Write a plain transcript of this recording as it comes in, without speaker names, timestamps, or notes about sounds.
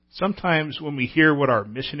Sometimes when we hear what our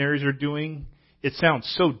missionaries are doing, it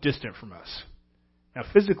sounds so distant from us. Now,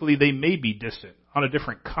 physically, they may be distant on a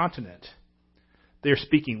different continent. They are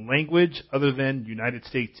speaking language other than United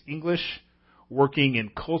States English, working in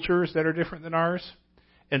cultures that are different than ours,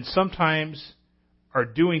 and sometimes are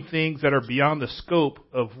doing things that are beyond the scope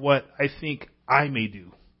of what I think I may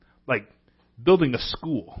do, like building a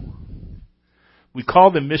school. We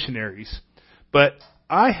call them missionaries, but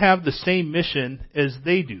I have the same mission as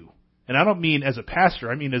they do. And I don't mean as a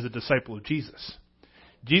pastor, I mean as a disciple of Jesus.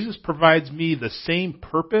 Jesus provides me the same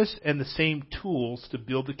purpose and the same tools to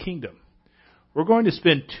build the kingdom. We're going to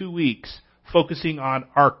spend 2 weeks focusing on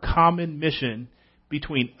our common mission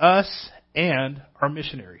between us and our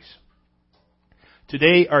missionaries.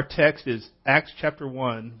 Today our text is Acts chapter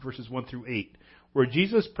 1, verses 1 through 8, where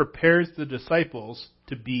Jesus prepares the disciples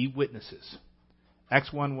to be witnesses.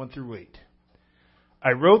 Acts 1, 1 through 8.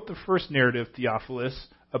 I wrote the first narrative, Theophilus,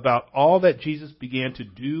 about all that Jesus began to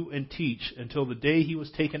do and teach until the day he was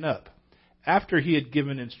taken up, after he had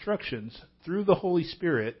given instructions through the Holy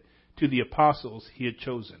Spirit to the apostles he had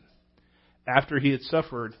chosen. After he had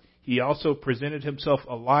suffered, he also presented himself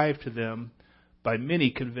alive to them by many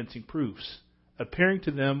convincing proofs, appearing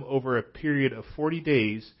to them over a period of 40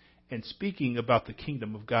 days and speaking about the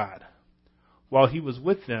kingdom of God. While he was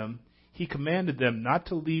with them, he commanded them not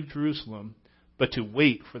to leave Jerusalem, but to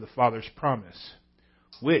wait for the Father's promise,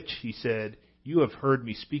 which, he said, you have heard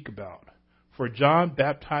me speak about. For John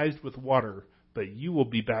baptized with water, but you will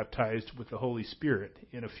be baptized with the Holy Spirit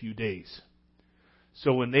in a few days.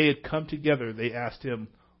 So when they had come together, they asked him,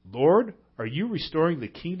 Lord, are you restoring the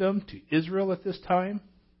kingdom to Israel at this time?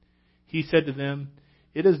 He said to them,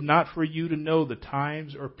 it is not for you to know the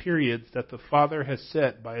times or periods that the Father has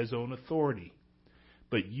set by his own authority,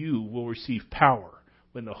 but you will receive power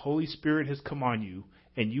when the Holy Spirit has come on you,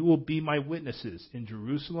 and you will be my witnesses in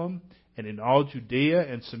Jerusalem and in all Judea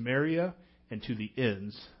and Samaria and to the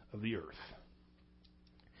ends of the earth.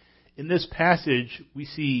 In this passage, we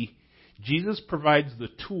see Jesus provides the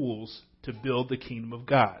tools to build the kingdom of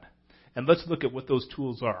God. And let's look at what those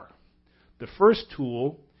tools are. The first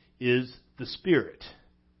tool is the Spirit,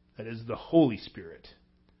 that is the Holy Spirit.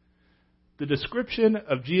 The description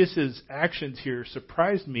of Jesus' actions here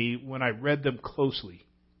surprised me when I read them closely.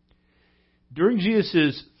 During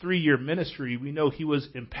Jesus' 3-year ministry, we know he was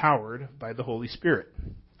empowered by the Holy Spirit.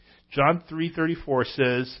 John 3:34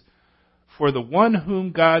 says, for the one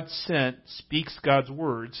whom God sent speaks God's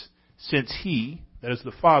words, since he, that is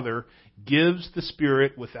the Father, gives the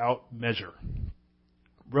Spirit without measure.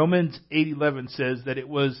 Romans 8:11 says that it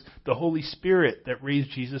was the Holy Spirit that raised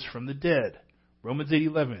Jesus from the dead. Romans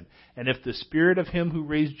 8:11. And if the Spirit of him who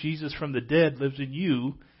raised Jesus from the dead lives in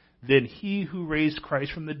you, then he who raised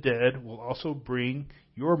Christ from the dead will also bring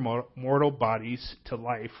your mortal bodies to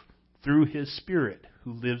life through his Spirit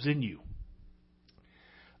who lives in you.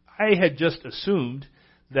 I had just assumed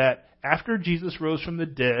that after Jesus rose from the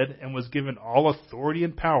dead and was given all authority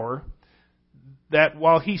and power, that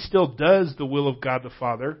while he still does the will of God the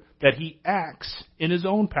Father, that he acts in his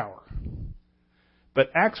own power.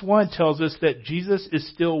 But Acts 1 tells us that Jesus is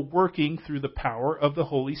still working through the power of the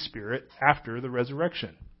Holy Spirit after the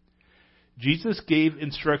resurrection. Jesus gave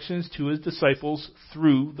instructions to his disciples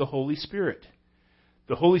through the Holy Spirit.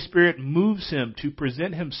 The Holy Spirit moves him to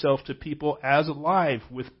present himself to people as alive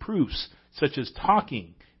with proofs such as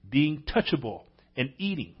talking, being touchable, and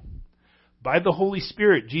eating. By the Holy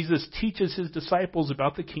Spirit, Jesus teaches his disciples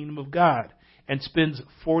about the kingdom of God and spends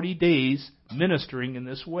 40 days ministering in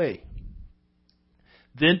this way.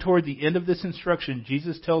 Then toward the end of this instruction,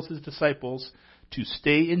 Jesus tells his disciples to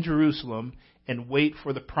stay in Jerusalem and wait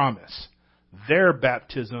for the promise, their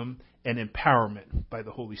baptism and empowerment by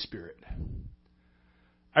the Holy Spirit.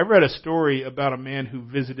 I read a story about a man who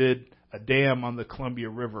visited a dam on the Columbia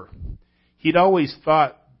River. He'd always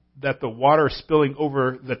thought that the water spilling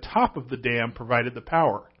over the top of the dam provided the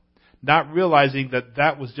power, not realizing that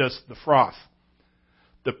that was just the froth.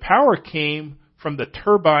 The power came from the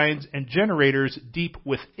turbines and generators deep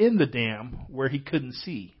within the dam where he couldn't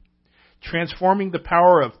see, transforming the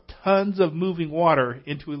power of tons of moving water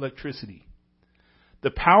into electricity. The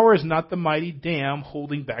power is not the mighty dam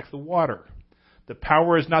holding back the water. The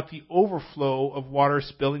power is not the overflow of water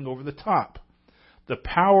spilling over the top. The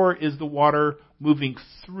power is the water moving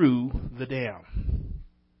through the dam.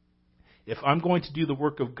 If I'm going to do the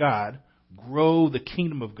work of God, grow the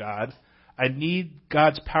kingdom of God, I need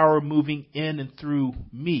God's power moving in and through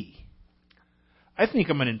me. I think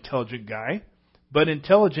I'm an intelligent guy, but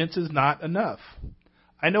intelligence is not enough.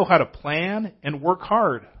 I know how to plan and work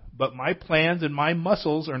hard, but my plans and my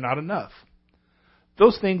muscles are not enough.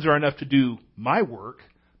 Those things are enough to do my work,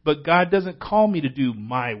 But God doesn't call me to do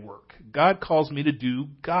my work. God calls me to do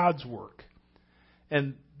God's work.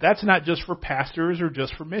 And that's not just for pastors or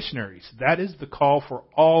just for missionaries. That is the call for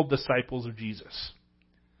all disciples of Jesus.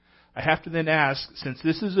 I have to then ask, since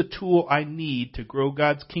this is a tool I need to grow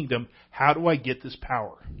God's kingdom, how do I get this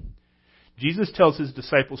power? Jesus tells his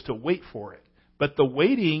disciples to wait for it, but the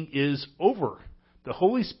waiting is over. The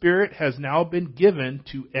Holy Spirit has now been given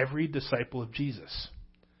to every disciple of Jesus.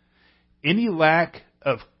 Any lack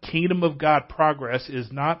of kingdom of God progress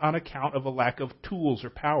is not on account of a lack of tools or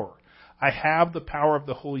power. I have the power of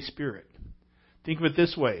the Holy Spirit. Think of it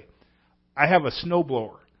this way. I have a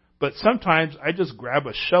snowblower. But sometimes I just grab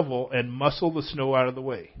a shovel and muscle the snow out of the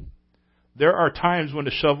way. There are times when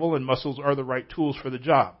a shovel and muscles are the right tools for the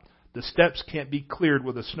job. The steps can't be cleared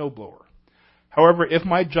with a snowblower. However, if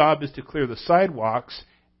my job is to clear the sidewalks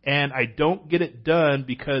and I don't get it done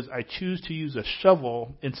because I choose to use a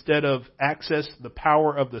shovel instead of access the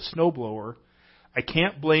power of the snowblower, I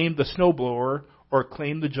can't blame the snowblower or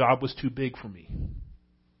claim the job was too big for me.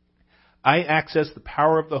 I access the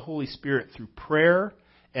power of the Holy Spirit through prayer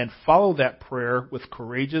and follow that prayer with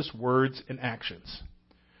courageous words and actions.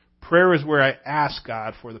 Prayer is where I ask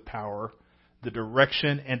God for the power, the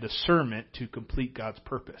direction, and discernment to complete God's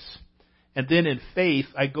purpose. And then in faith,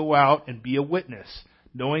 I go out and be a witness,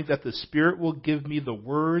 knowing that the Spirit will give me the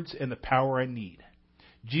words and the power I need.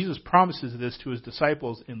 Jesus promises this to his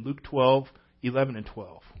disciples in Luke 12:11 and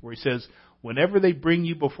 12, where he says, "Whenever they bring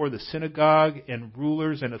you before the synagogue and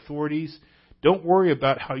rulers and authorities, don't worry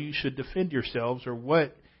about how you should defend yourselves or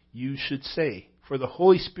what you should say, for the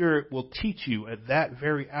Holy Spirit will teach you at that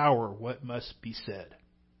very hour what must be said."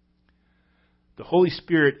 The Holy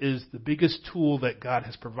Spirit is the biggest tool that God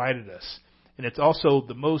has provided us, and it's also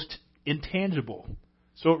the most intangible,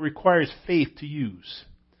 so it requires faith to use.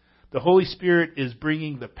 The Holy Spirit is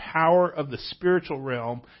bringing the power of the spiritual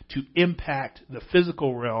realm to impact the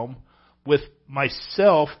physical realm with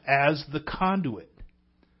myself as the conduit.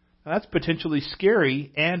 Now, that's potentially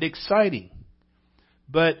scary and exciting.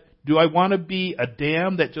 But do I want to be a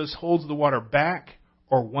dam that just holds the water back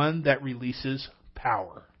or one that releases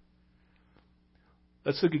power?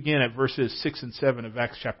 Let's look again at verses 6 and 7 of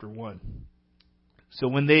Acts chapter 1. So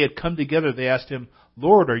when they had come together, they asked him,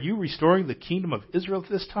 "Lord, are you restoring the kingdom of Israel at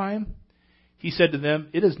this time?" He said to them,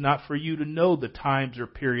 "It is not for you to know the times or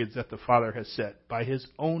periods that the Father has set by his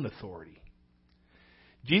own authority."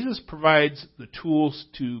 Jesus provides the tools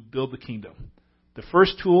to build the kingdom. The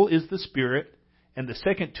first tool is the Spirit, and the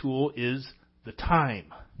second tool is the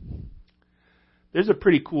time. There's a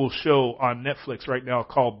pretty cool show on Netflix right now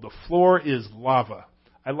called The Floor is Lava.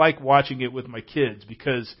 I like watching it with my kids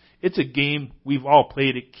because it's a game we've all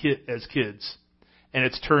played as kids, and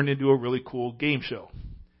it's turned into a really cool game show.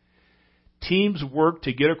 Teams work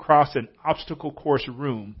to get across an obstacle course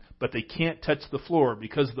room, but they can't touch the floor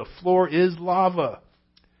because the floor is lava.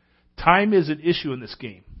 Time is an issue in this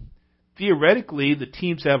game. Theoretically, the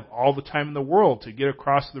teams have all the time in the world to get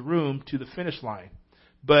across the room to the finish line.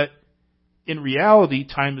 But in reality,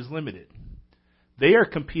 time is limited. They are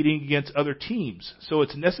competing against other teams, so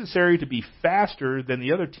it's necessary to be faster than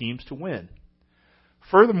the other teams to win.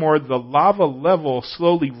 Furthermore, the lava level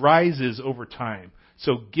slowly rises over time,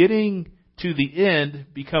 so getting to the end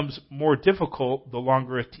becomes more difficult the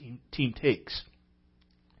longer a team takes.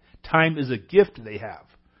 Time is a gift they have,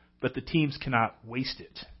 but the teams cannot waste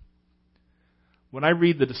it. When I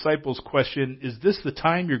read the disciples' question, "Is this the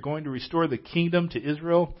time you're going to restore the kingdom to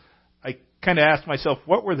Israel?" I kind of asked myself,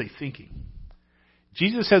 what were they thinking?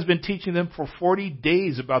 Jesus has been teaching them for 40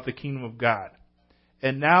 days about the kingdom of God,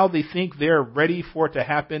 and now they think they're ready for it to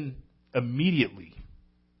happen immediately.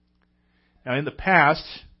 Now, in the past,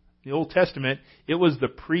 the Old Testament, it was the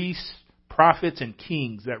priests, prophets, and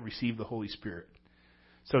kings that received the Holy Spirit.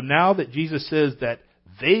 So now that Jesus says that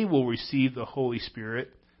they will receive the Holy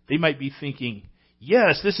Spirit, they might be thinking,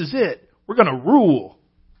 "Yes, this is it. We're going to rule."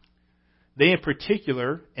 They in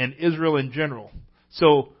particular, and Israel in general.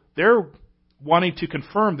 So they're wanting to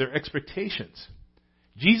confirm their expectations.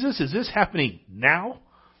 "Jesus, is this happening now?"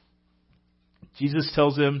 Jesus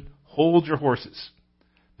tells them, "Hold your horses."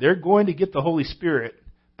 They're going to get the Holy Spirit,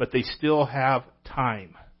 but they still have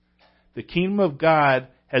time. The kingdom of God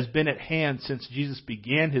has been at hand since Jesus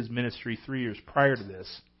began his ministry 3 years prior to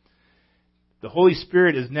this. The Holy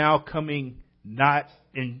Spirit is now coming not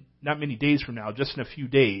many days from now, just in a few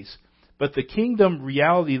days. But the kingdom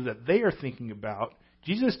reality that they are thinking about,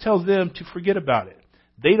 Jesus tells them to forget about it.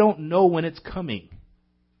 They don't know when it's coming.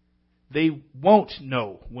 They won't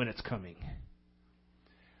know when it's coming.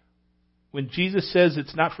 When Jesus says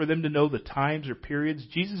it's not for them to know the times or periods,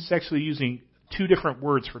 Jesus is actually using two different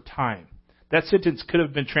words for time. That sentence could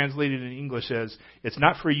have been translated in English as, it's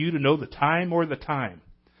not for you to know the time or the time.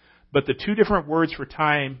 But the two different words for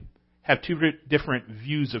time have two different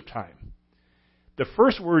views of time. The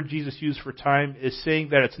first word Jesus used for time is saying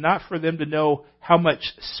that it's not for them to know how much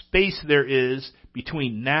space there is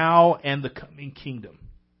between now and the coming kingdom.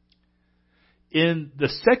 In the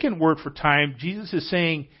second word for time, Jesus is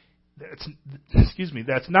saying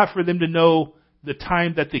that's not for them to know the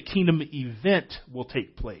time that the kingdom event will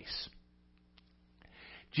take place.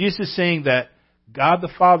 Jesus is saying that God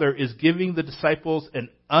the Father is giving the disciples an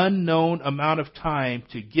unknown amount of time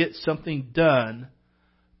to get something done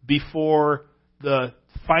before the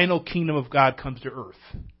final kingdom of God comes to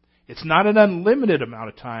earth. It's not an unlimited amount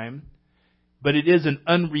of time, but it is an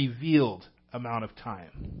unrevealed amount of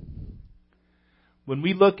time. When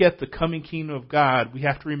we look at the coming kingdom of God, we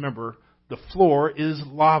have to remember the floor is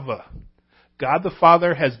lava. God the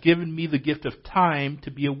Father has given me the gift of time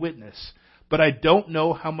to be a witness, but I don't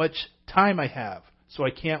know how much time I have, so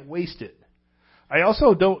I can't waste it. I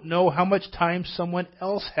also don't know how much time someone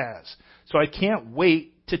else has, so I can't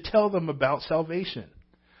wait to tell them about salvation.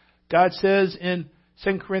 God says in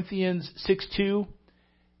 2 Corinthians 6:2,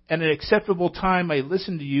 "At an acceptable time I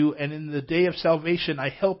listened to you, and in the day of salvation I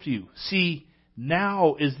helped you." See,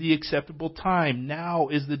 now is the acceptable time. Now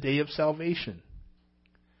is the day of salvation.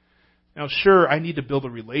 Now, sure, I need to build a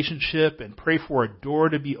relationship and pray for a door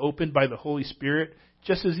to be opened by the Holy Spirit,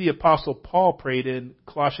 just as the Apostle Paul prayed in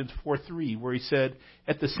Colossians 4:3, where he said,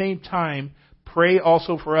 "At the same time, pray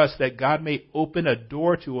also for us that God may open a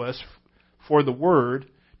door to us for the word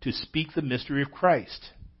to speak the mystery of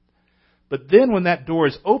Christ." But then when that door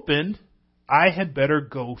is opened, I had better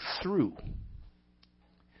go through.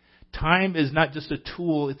 Time is not just a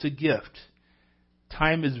tool, it's a gift.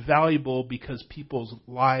 Time is valuable because people's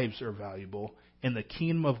lives are valuable, and the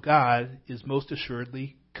kingdom of God is most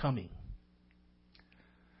assuredly coming.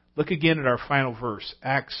 Look again at our final verse,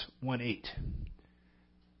 Acts 1:8.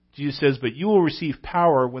 Jesus says, "But you will receive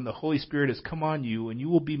power when the Holy Spirit has come on you, and you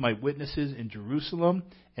will be my witnesses in Jerusalem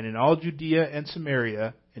and in all Judea and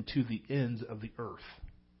Samaria and to the ends of the earth."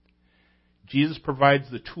 Jesus provides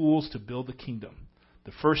the tools to build the kingdom.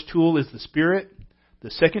 The first tool is the Spirit, the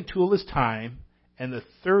second tool is time, and the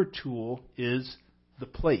third tool is the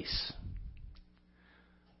place.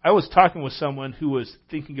 I was talking with someone who was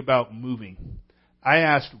thinking about moving. I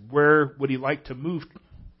asked where would he like to move,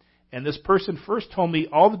 and this person first told me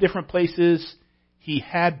all the different places he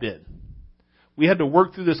had been. We had to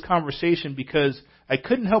work through this conversation because I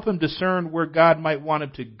couldn't help him discern where God might want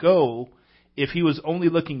him to go if he was only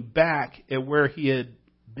looking back at where he had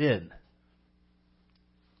been.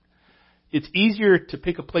 It's easier to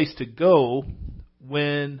pick a place to go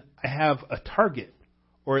when I have a target,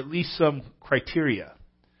 or at least some criteria.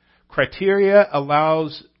 Criteria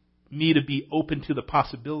allows me to be open to the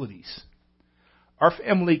possibilities. Our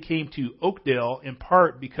family came to Oakdale in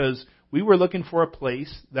part because we were looking for a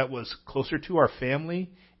place that was closer to our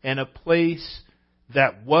family and a place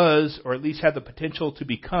that was, or at least had the potential to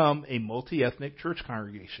become, a multi-ethnic church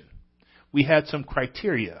congregation. We had some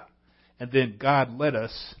criteria, and then God led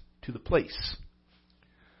us to the place.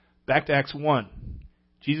 Back to Acts 1.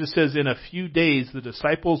 Jesus says in a few days the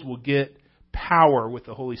disciples will get power with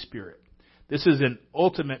the Holy Spirit. This is an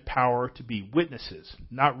ultimate power to be witnesses,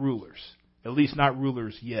 not rulers. At least not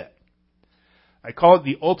rulers yet. I call it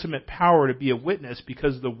the ultimate power to be a witness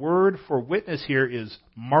because the word for witness here is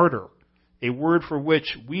martyr, a word for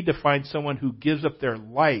which we define someone who gives up their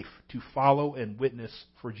life to follow and witness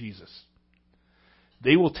for Jesus.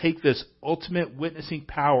 They will take this ultimate witnessing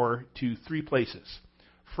power to three places.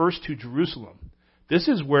 First, to Jerusalem. This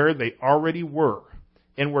is where they already were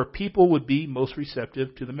and where people would be most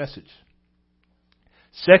receptive to the message.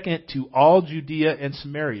 Second, to all Judea and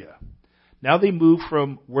Samaria. Now they move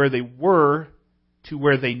from where they were to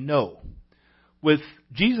where they know. With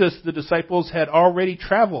Jesus, the disciples had already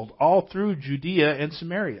traveled all through Judea and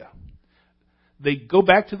Samaria. They go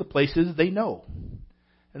back to the places they know.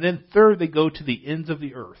 And then third, they go to the ends of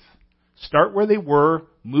the earth. Start where they were,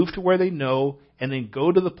 move to where they know, and then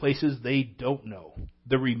go to the places they don't know,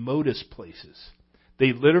 the remotest places.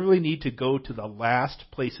 They literally need to go to the last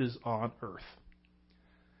places on earth.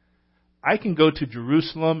 I can go to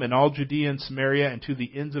Jerusalem and all Judea and Samaria and to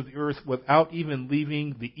the ends of the earth without even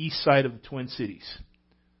leaving the east side of the Twin Cities.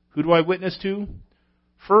 Who do I witness to?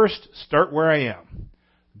 First, start where I am.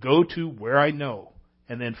 Go to where I know.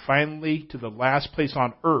 And then finally to the last place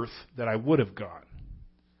on earth that I would have gone.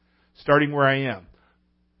 Starting where I am.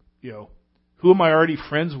 Who am I already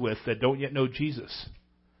friends with that don't yet know Jesus?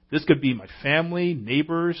 This could be my family,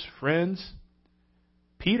 neighbors, friends.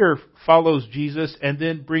 Peter follows Jesus and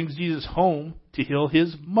then brings Jesus home to heal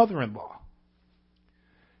his mother-in-law.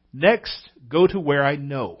 Next, go to where I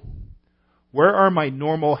know. Where are my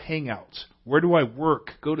normal hangouts? Where do I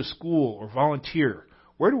work, go to school, or volunteer?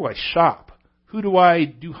 Where do I shop? Who do I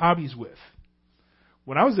do hobbies with?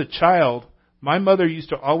 When I was a child, my mother used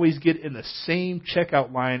to always get in the same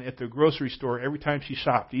checkout line at the grocery store every time she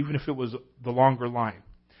shopped, even if it was the longer line.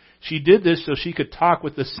 She did this so she could talk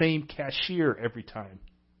with the same cashier every time.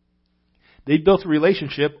 They built a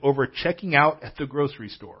relationship over checking out at the grocery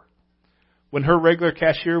store. When her regular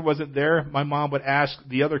cashier wasn't there, my mom would ask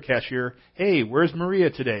the other cashier, "Hey, where's Maria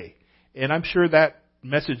today?" And I'm sure that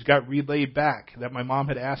message got relayed back that my mom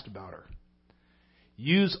had asked about her.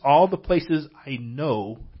 Use all the places I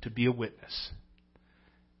know to be a witness.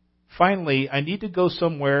 Finally, I need to go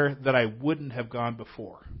somewhere that I wouldn't have gone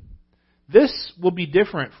before. This will be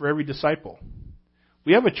different for every disciple.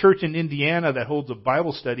 We have a church in Indiana that holds a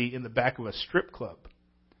Bible study in the back of a strip club.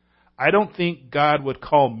 I don't think God would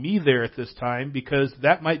call me there at this time because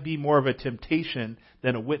that might be more of a temptation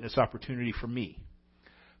than a witness opportunity for me.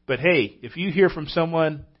 But hey, if you hear from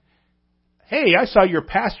someone, "Hey, I saw your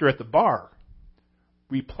pastor at the bar,"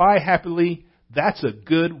 reply happily, "That's a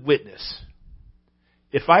good witness."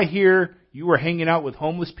 If I hear you were hanging out with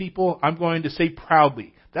homeless people, I'm going to say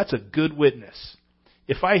proudly, "That's a good witness."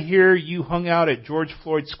 If I hear you hung out at George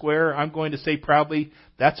Floyd Square, I'm going to say proudly,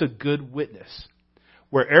 "That's a good witness."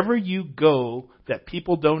 Wherever you go that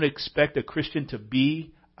people don't expect a Christian to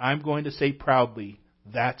be, I'm going to say proudly,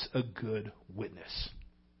 "That's a good witness."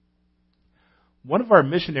 One of our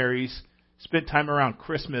missionaries spent time around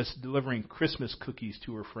Christmas delivering Christmas cookies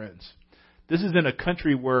to her friends. This is in a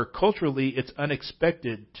country where culturally it's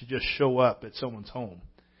unexpected to just show up at someone's home,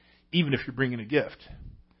 even if you're bringing a gift.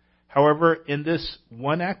 However, in this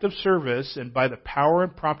one act of service and by the power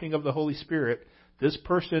and prompting of the Holy Spirit, this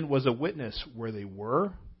person was a witness where they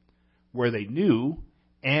were, where they knew,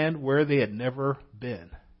 and where they had never been.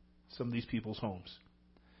 Some of these people's homes.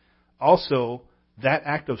 Also, that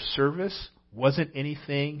act of service wasn't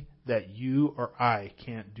anything that you or I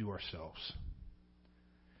can't do ourselves.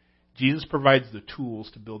 Jesus provides the tools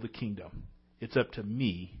to build the kingdom. It's up to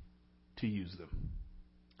me to use them.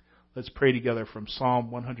 Let's pray together from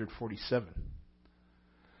Psalm 147.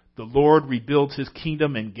 The Lord rebuilds his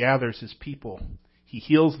kingdom and gathers his people. He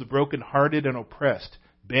heals the brokenhearted and oppressed,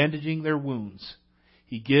 bandaging their wounds.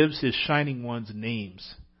 He gives his shining ones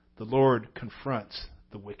names. The Lord confronts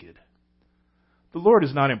the wicked. The Lord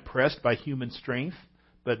is not impressed by human strength,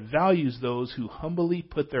 but values those who humbly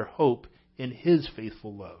put their hope in his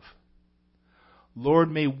faithful love. Lord,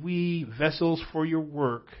 may we, vessels for your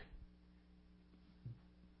work,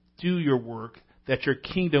 do your work, that your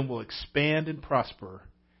kingdom will expand and prosper,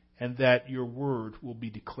 and that your word will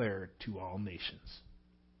be declared to all nations.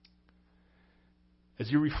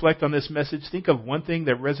 As you reflect on this message, think of one thing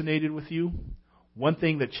that resonated with you, one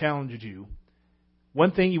thing that challenged you,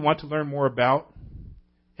 one thing you want to learn more about,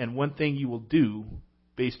 and one thing you will do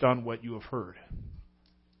based on what you have heard.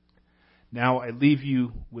 Now I leave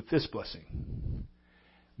you with this blessing.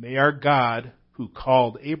 May our God, who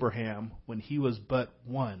called Abraham when he was but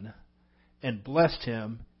one, and blessed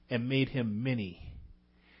him and made him many,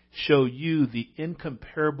 show you the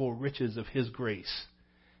incomparable riches of his grace,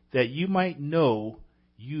 that you might know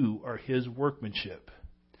you are his workmanship,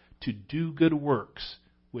 to do good works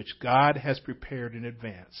which God has prepared in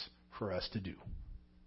advance for us to do.